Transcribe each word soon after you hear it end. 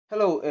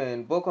Hello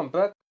and welcome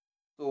back.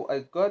 So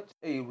I got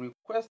a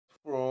request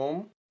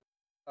from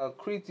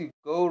Kriti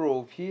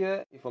Gaurav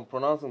here, if I'm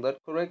pronouncing that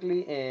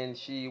correctly, and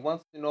she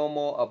wants to know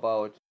more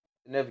about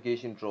the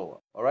navigation drawer.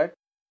 All right.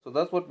 So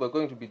that's what we're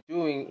going to be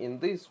doing in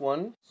this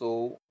one.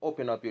 So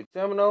open up your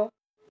terminal,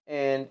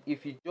 and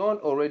if you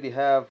don't already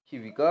have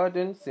Kivy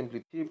Garden,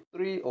 simply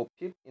pip3 or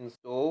pip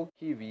install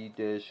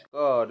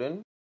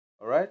Kivy-Garden.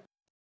 All right.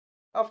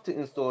 After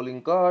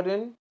installing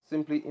Garden,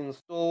 simply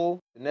install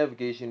the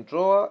navigation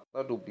drawer.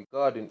 That will be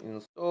Garden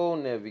install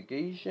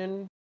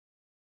navigation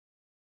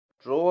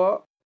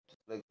drawer, just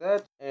like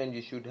that. And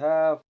you should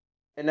have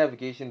a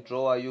navigation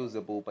drawer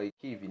usable by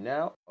Kivy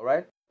now.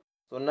 Alright.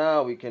 So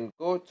now we can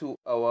go to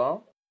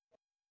our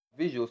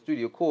Visual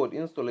Studio Code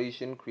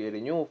installation, create a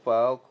new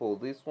file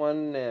called this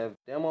one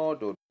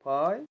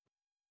navdemo.py.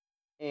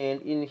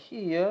 And in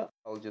here,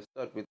 I'll just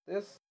start with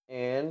this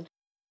and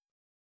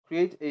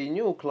create a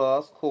new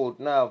class called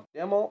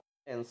navdemo.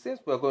 And since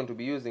we're going to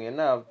be using a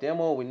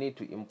navdemo, we need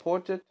to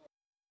import it.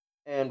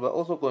 And we're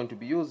also going to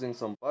be using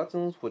some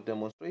buttons for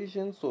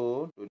demonstration.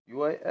 So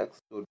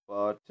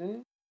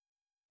 .uix.button,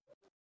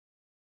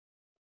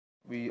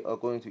 we are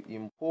going to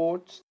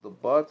import the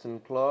button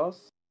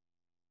class.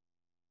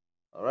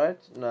 All right,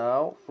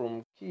 now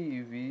from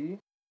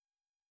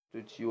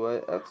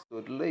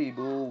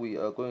Kivy.uix.label, we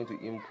are going to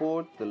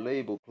import the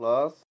label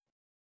class.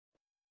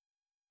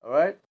 All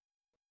right,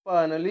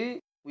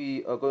 finally,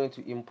 we are going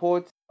to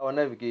import our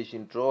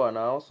navigation drawer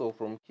now. So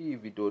from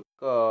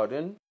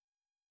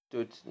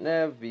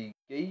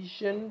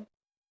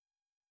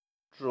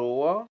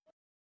Kivy.garden.navigation.drawer,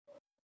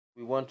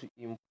 we want to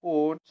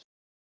import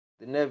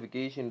the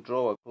navigation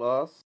drawer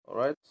class. All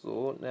right,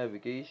 so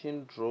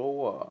navigation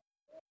drawer,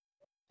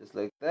 just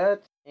like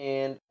that.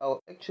 And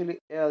I'll actually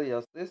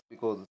alias this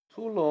because it's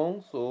too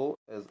long, so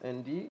as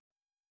nd.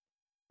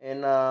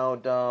 And now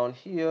down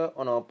here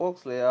on our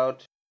box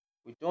layout,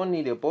 we don't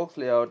need a box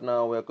layout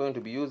now. We're going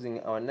to be using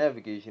our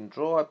navigation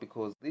drawer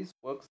because this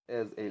works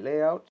as a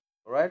layout.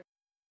 All right,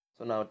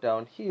 so now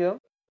down here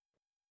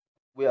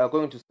we are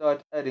going to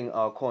start adding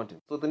our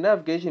content. So the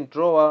navigation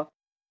drawer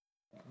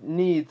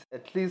needs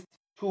at least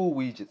two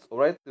widgets. All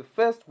right, the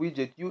first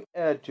widget you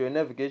add to your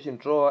navigation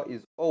drawer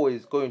is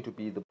always going to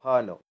be the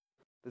panel.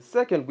 The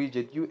second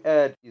widget you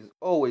add is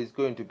always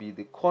going to be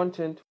the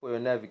content for your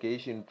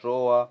navigation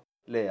drawer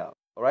layout.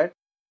 All right,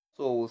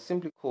 so we'll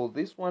simply call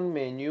this one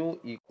menu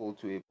equal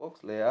to a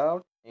box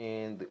layout,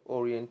 and the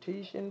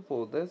orientation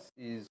for this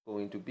is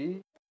going to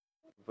be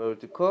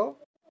vertical.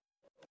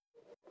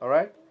 All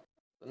right,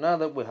 so now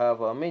that we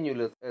have our menu,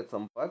 let's add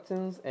some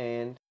buttons.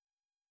 And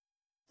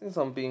since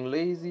I'm being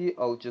lazy,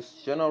 I'll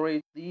just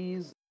generate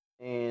these,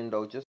 and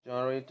I'll just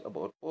generate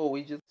about 4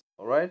 widgets.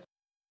 All right,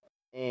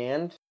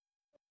 and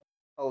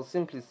I'll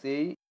simply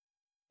say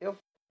if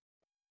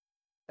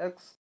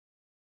x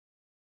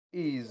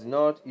is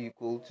not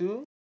equal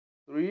to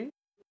 3,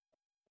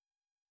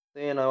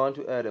 then I want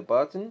to add a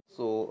button.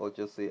 So I'll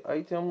just say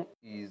item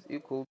is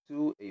equal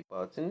to a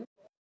button,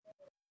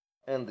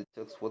 and the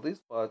text for this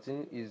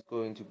button is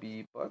going to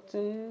be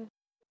button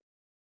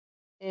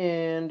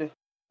and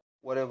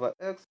whatever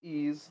x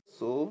is,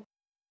 so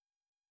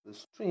the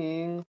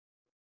string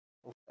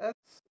of x.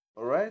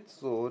 All right,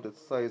 so the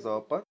size of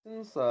our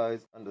button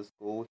size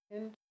underscore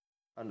hint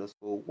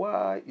underscore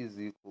y is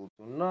equal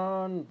to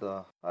none.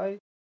 The height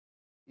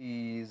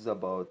is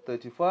about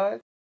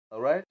 35. All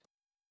right,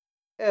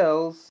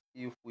 else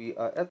if we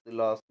are at the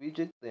last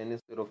widget, then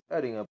instead of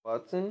adding a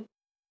button,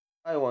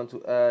 I want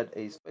to add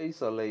a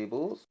spacer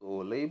label.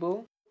 So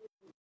label,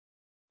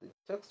 the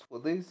text for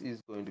this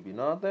is going to be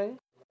nothing.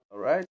 All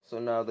right, so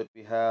now that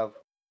we have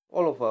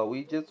all of our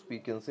widgets, we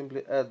can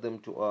simply add them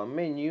to our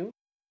menu.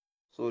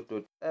 So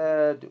to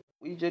add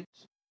widget,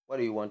 what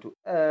do you want to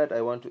add?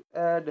 I want to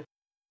add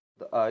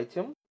the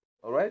item.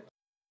 All right,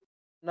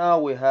 now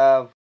we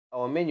have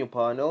our menu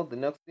panel. The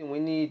next thing we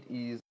need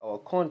is our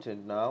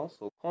content now.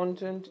 So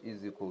content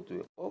is equal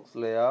to a box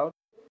layout,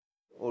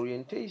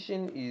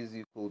 orientation is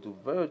equal to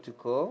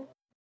vertical.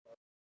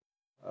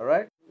 All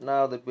right,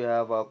 now that we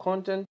have our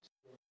content,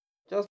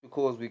 just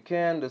because we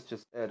can, let's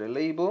just add a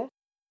label,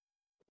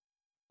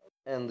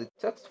 and the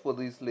text for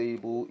this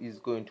label is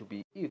going to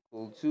be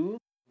equal to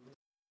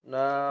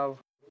nav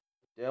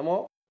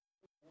demo.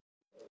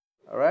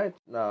 All right,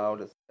 now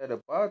let's add a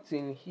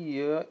button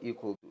here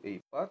equal to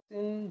a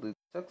button. The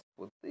text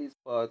for this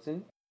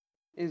button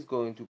is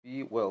going to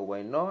be, well,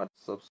 why not,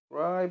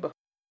 subscribe.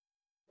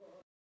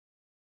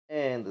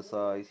 And the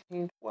size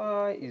hint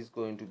y is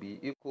going to be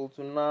equal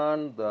to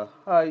none. The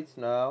height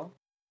now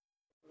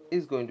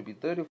is going to be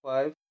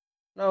 35.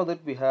 Now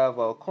that we have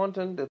our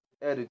content, let's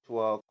add it to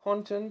our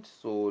content.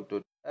 So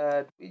dot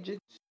add widget,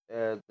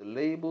 add the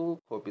label,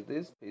 copy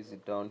this, paste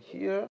it down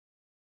here.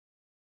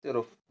 Instead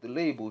of the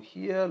label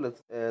here,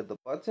 let's add the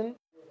button.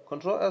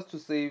 Control S to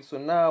save. So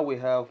now we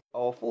have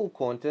our full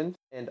content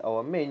and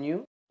our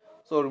menu.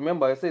 So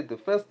remember, I said the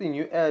first thing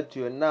you add to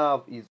your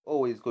nav is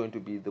always going to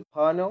be the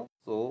panel.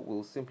 So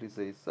we'll simply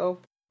say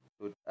self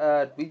dot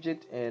add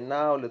widget, and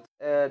now let's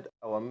add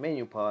our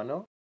menu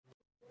panel.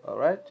 All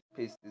right,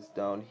 paste this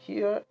down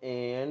here.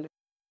 And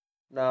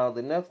now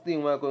the next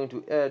thing we're going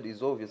to add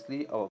is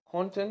obviously our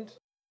content.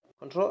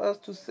 Control S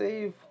to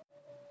save.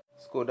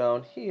 Let's go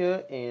down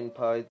here in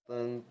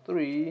Python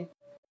 3.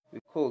 We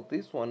call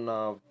this one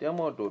now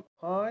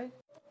demo.py.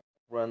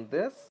 Run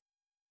this.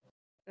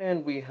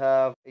 And we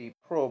have a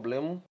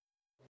problem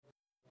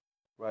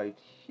right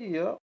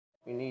here.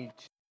 We need,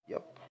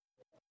 yep,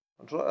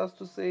 Control S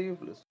to save.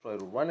 Let's try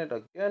to run it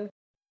again.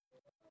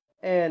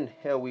 And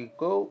here we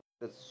go.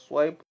 Let's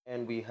swipe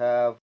and we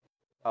have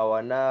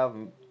our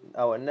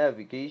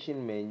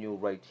navigation menu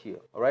right here.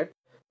 All right.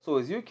 So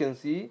as you can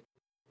see,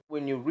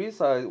 when you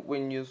resize,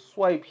 when you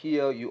swipe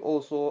here, you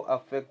also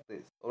affect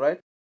this. All right.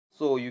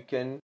 So you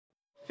can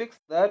fix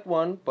that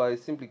one by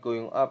simply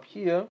going up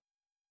here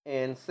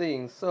and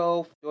saying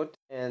self dot,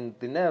 and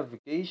the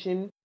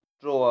navigation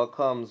drawer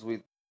comes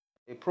with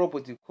a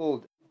property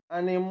called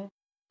anim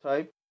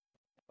type.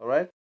 All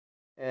right.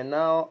 And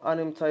now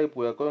anim type,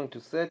 we are going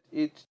to set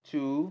it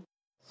to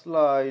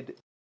slide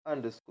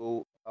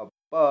underscore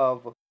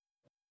above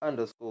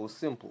underscore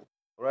simple.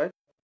 All right.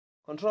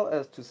 Control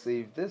S to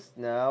save this.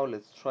 Now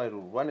let's try to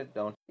run it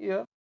down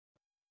here.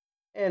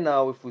 And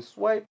now if we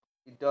swipe,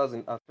 it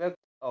doesn't affect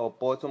our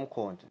bottom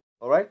content.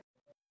 All right.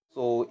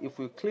 So if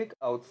we click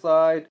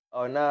outside,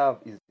 our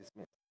nav is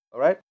dismissed. All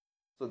right.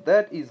 So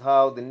that is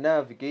how the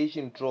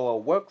navigation drawer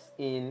works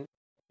in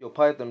your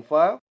Python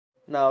file.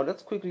 Now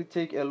let's quickly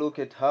take a look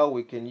at how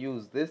we can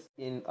use this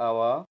in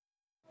our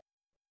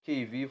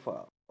KV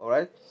file. All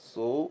right.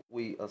 So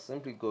we are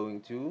simply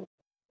going to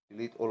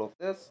delete all of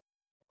this.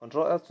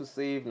 Control S to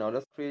save. Now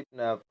let's create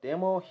nav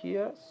demo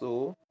here.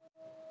 So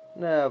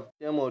nav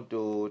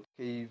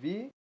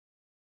demo.kv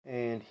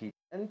and hit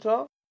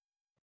enter.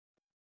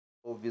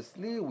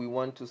 Obviously, we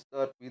want to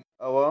start with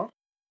our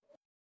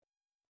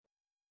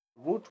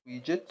root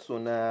widget. So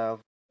nav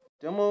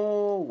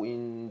demo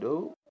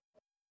window.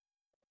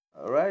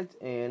 All right,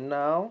 and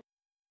now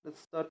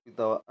let's start with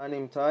our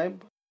anim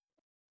type,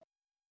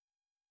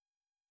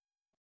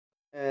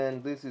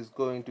 and this is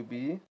going to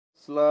be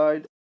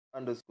slide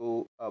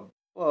underscore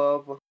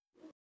above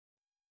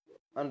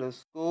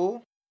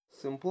underscore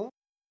simple.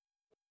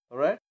 All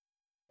right,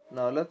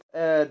 now let's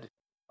add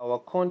our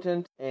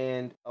content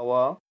and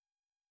our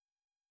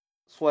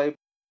swipe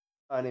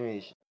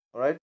animation.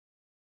 All right,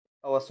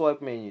 our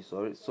swipe menu,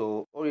 sorry.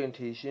 So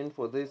orientation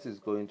for this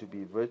is going to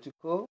be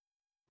vertical.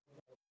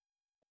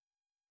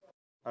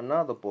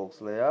 Another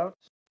box layout,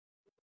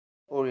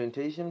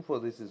 orientation for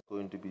this is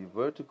going to be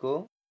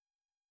vertical.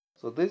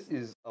 So this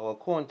is our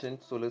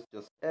content. So let's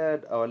just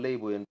add our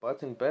label and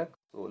button back.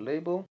 So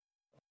label,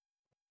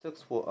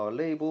 text for our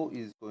label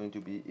is going to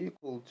be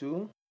equal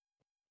to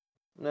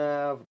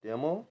nav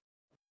demo.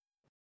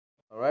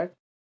 All right,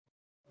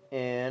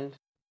 and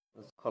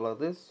let's color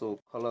this. So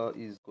color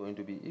is going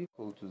to be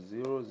equal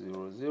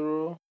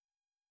to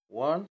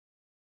 0001.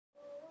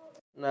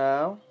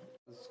 Now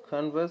let's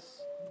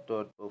canvas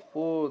dot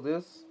before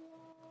this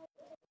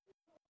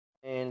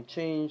and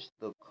change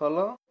the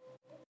color.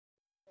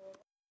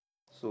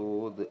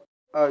 So the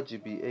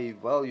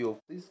RGBA value of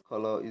this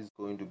color is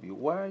going to be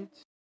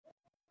white.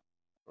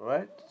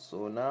 Right,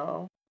 so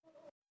now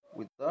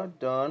with that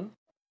done,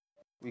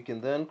 we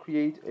can then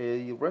create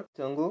a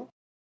rectangle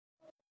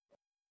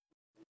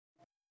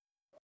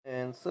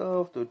and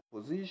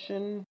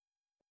self.position.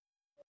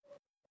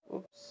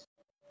 Oops,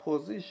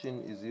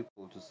 position is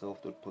equal to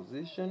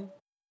self.position.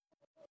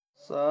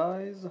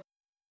 Size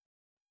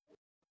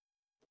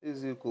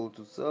is equal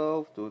to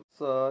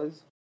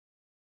self.size.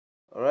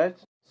 All right,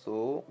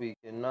 so we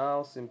can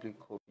now simply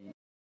copy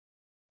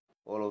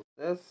all of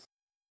this,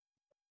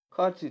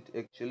 cut it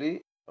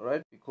actually, all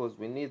right, because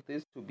we need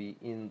this to be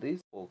in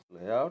this box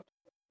layout,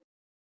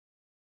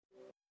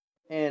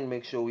 and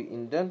make sure we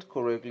indent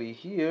correctly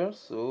here.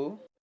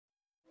 So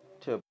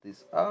tap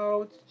this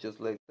out just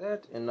like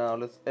that, and now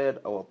let's add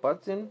our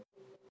button.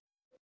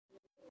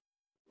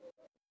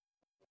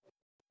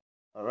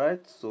 All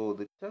right, so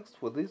the text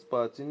for this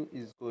button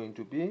is going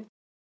to be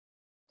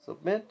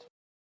submit.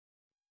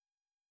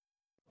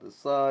 The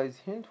size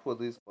hint for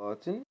this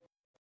button,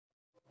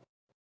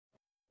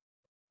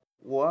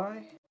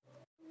 y,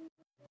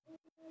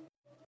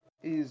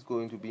 is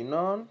going to be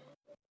none.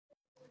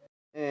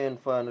 And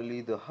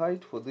finally the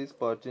height for this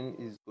button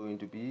is going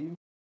to be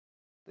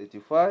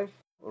 35.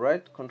 All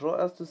right, Control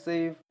S to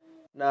save.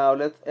 Now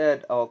let's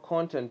add our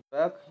content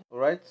back. All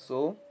right,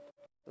 so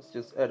let's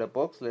just add a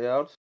box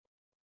layout,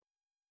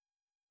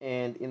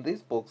 and in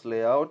this box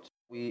layout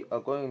we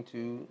are going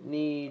to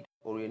need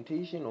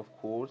orientation, of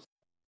course,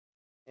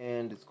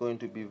 and it's going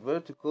to be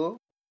vertical.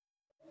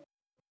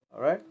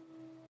 All right,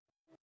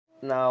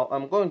 now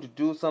I'm going to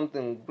do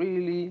something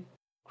really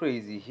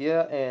crazy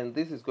here, and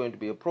this is going to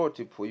be a pro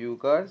tip for you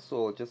guys.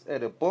 So just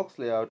add a box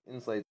layout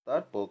inside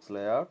that box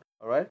layout.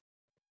 All right,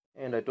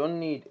 and I don't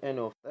need any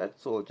of that,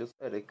 so I'll just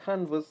add a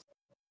canvas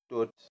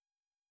dot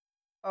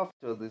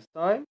after this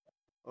time.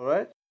 All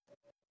right,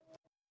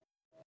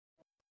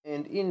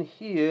 and in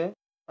here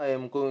I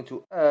am going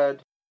to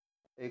add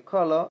a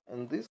color,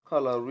 and this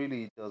color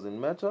really doesn't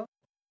matter.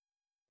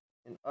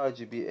 an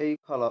RGBA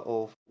color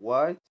of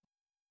white.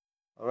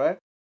 All right,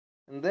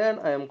 and then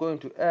I am going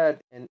to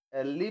add an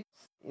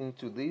ellipse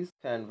into this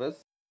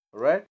canvas. All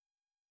right,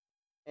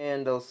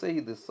 and I'll say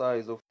the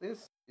size of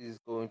this is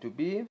going to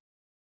be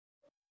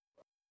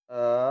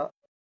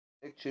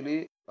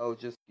actually I'll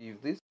just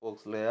give this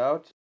box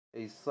layout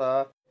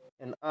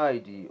an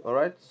ID, all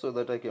right, so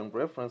that I can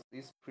reference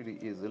this pretty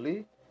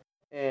easily.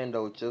 And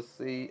I'll just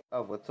say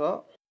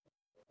avatar,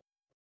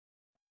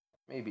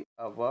 maybe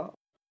avatar.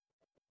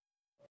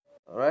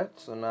 All right,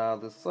 so now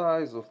the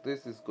size of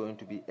this is going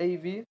to be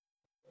AV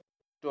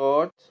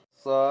dot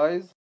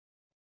size.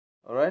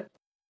 All right,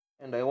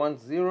 and I want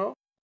 0,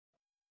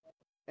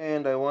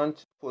 and I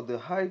want for the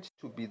height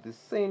to be the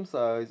same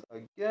size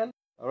again.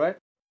 All right,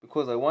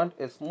 because I want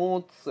a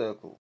smooth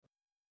circle.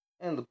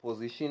 And the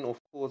position, of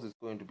course, is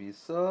going to be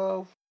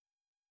self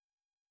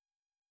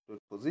dot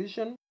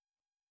position.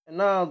 And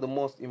now the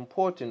most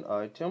important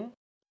item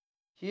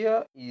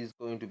here is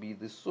going to be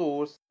the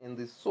source. In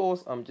the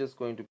source, I'm just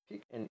going to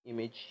pick an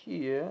image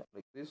here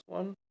like this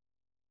one,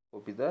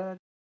 copy that,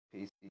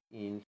 paste it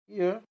in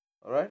here.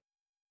 All right,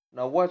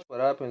 now watch what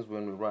happens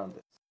when we run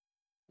this.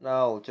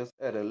 Now I'll just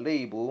add a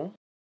label.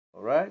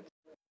 All right,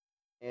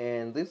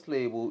 and this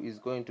label is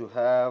going to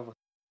have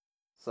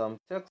some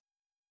text,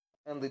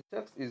 and the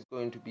text is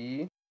going to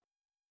be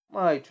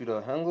my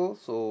Twitter handle,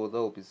 so that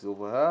will be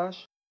silver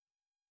hash.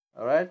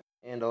 All right,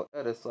 and I'll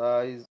add a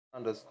size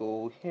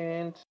underscore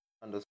hint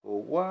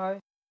underscore y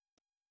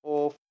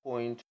of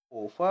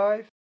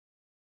 0.05.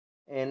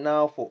 And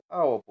now for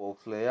our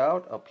box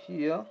layout up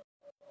here,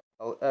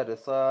 I'll add a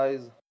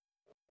size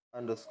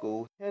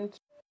underscore hint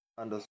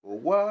underscore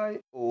y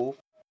of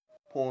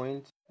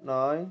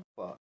 0.95.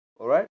 All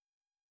right,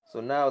 so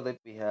now that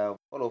we have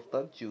all of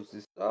that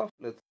juicy stuff,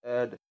 let's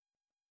add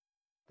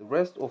the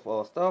rest of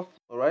our stuff.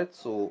 All right,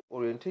 so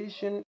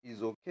orientation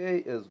is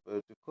okay as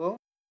vertical.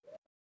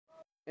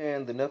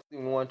 And the next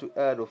thing we want to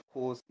add, of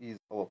course, is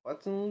our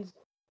buttons.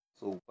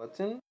 So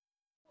button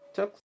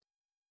text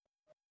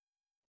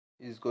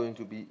is going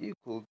to be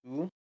equal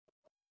to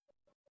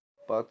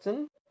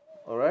button.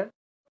 All right,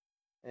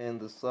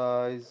 and the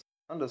size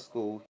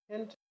underscore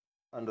hint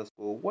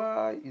underscore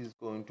y is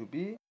going to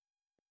be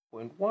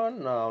 0.1.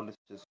 Now let's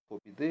just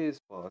copy this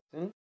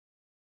button.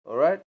 All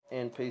right,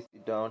 and paste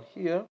it down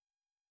here,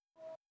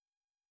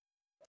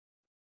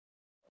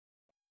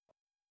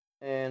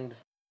 and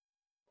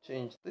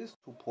change this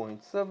to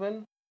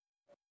 0.7,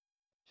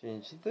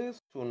 change this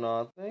to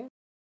nothing,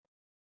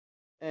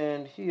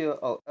 and here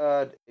I'll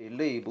add a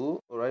label.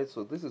 All right,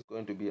 so this is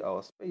going to be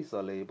our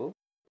spacer label.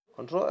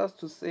 Control S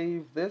to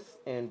save this,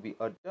 and we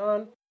are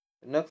done.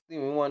 The next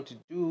thing we want to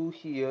do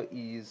here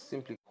is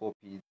simply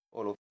copy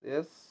all of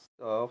this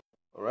stuff.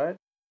 All right,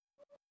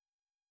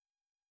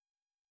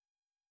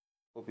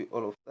 copy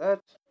all of that,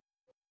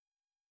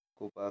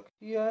 go back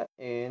here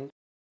and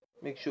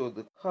make sure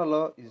the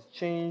color is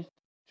changed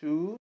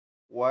to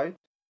white.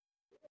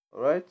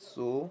 All right,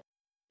 so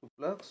to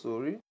black,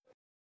 sorry.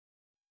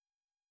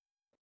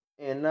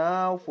 And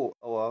now for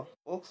our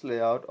box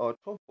layout, our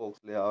top box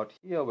layout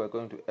here, we're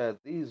going to add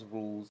these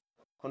rules.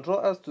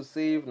 Control S to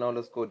save. Now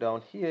let's go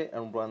down here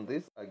and run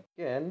this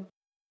again.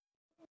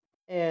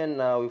 And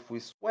now if we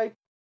swipe,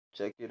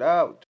 check it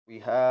out, we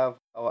have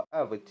our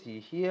avatar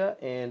here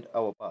and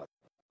our button.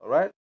 All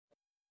right,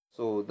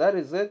 so that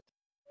is it.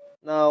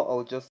 Now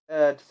I'll just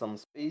add some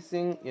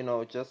spacing,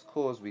 just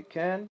cause we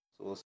can.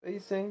 So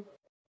spacing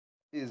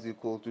is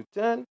equal to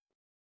 10.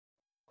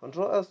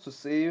 Control S to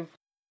save.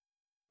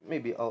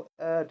 Maybe I'll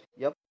add,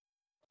 yep,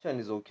 10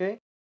 is okay.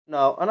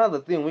 Now another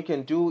thing we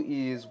can do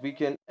is we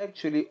can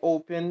actually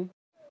open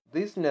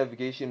this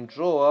navigation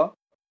drawer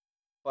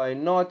by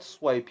not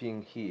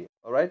swiping here.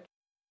 All right,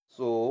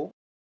 so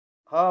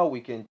how we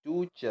can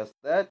do just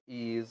that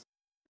is,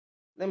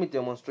 let me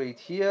demonstrate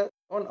here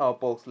on our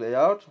box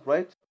layout.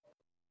 Right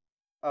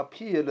up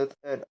here, let's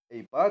add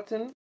a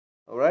button.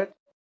 All right,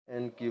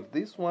 and give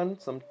this one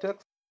some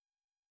text,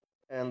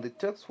 and the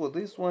text for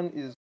this one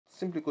is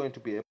simply going to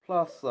be a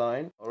plus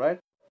sign. All right,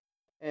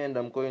 and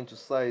I'm going to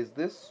size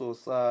this, so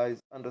size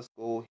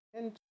underscore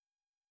hint,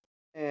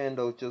 and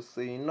I'll just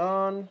say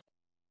none.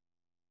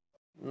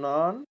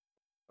 All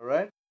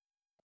right,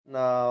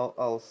 now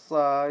I'll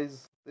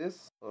size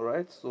this. All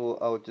right, so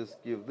I'll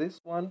just give this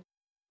one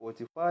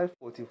 45.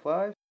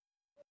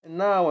 And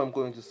now I'm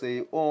going to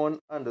say on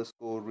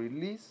underscore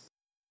release.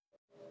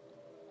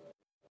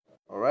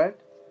 All right,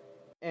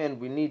 and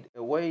we need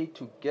a way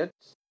to get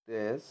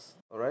this.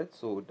 All right,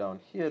 so down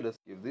here, let's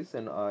give this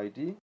an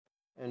ID,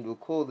 and we'll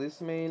call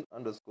this main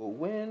underscore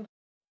when.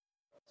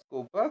 Let's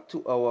go back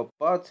to our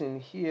button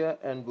here,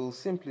 and we'll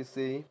simply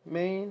say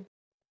main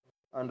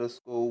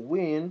underscore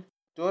when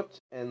dot,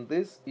 and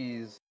this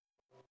is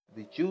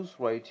the juice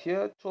right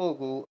here,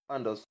 toggle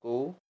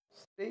underscore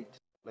state,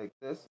 like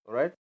this. All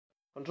right,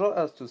 Control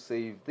S to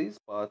save this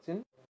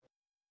button.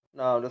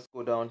 Now let's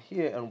go down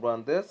here and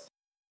run this,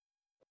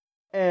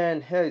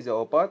 and here is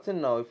our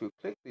button. Now if we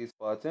click this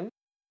button,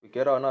 we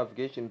get our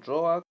navigation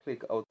drawer,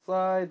 click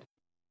outside,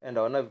 and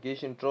our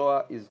navigation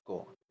drawer is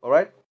gone. All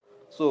right,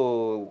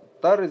 So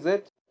that is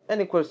it.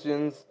 Any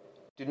questions,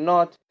 do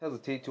not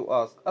hesitate to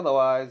ask.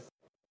 Otherwise,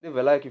 leave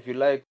a like if you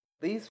like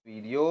this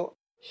video,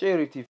 share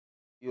it if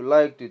you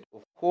liked it,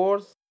 of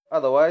course.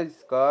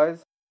 Otherwise,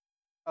 guys,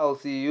 I'll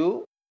see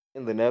you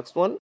in the next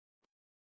one.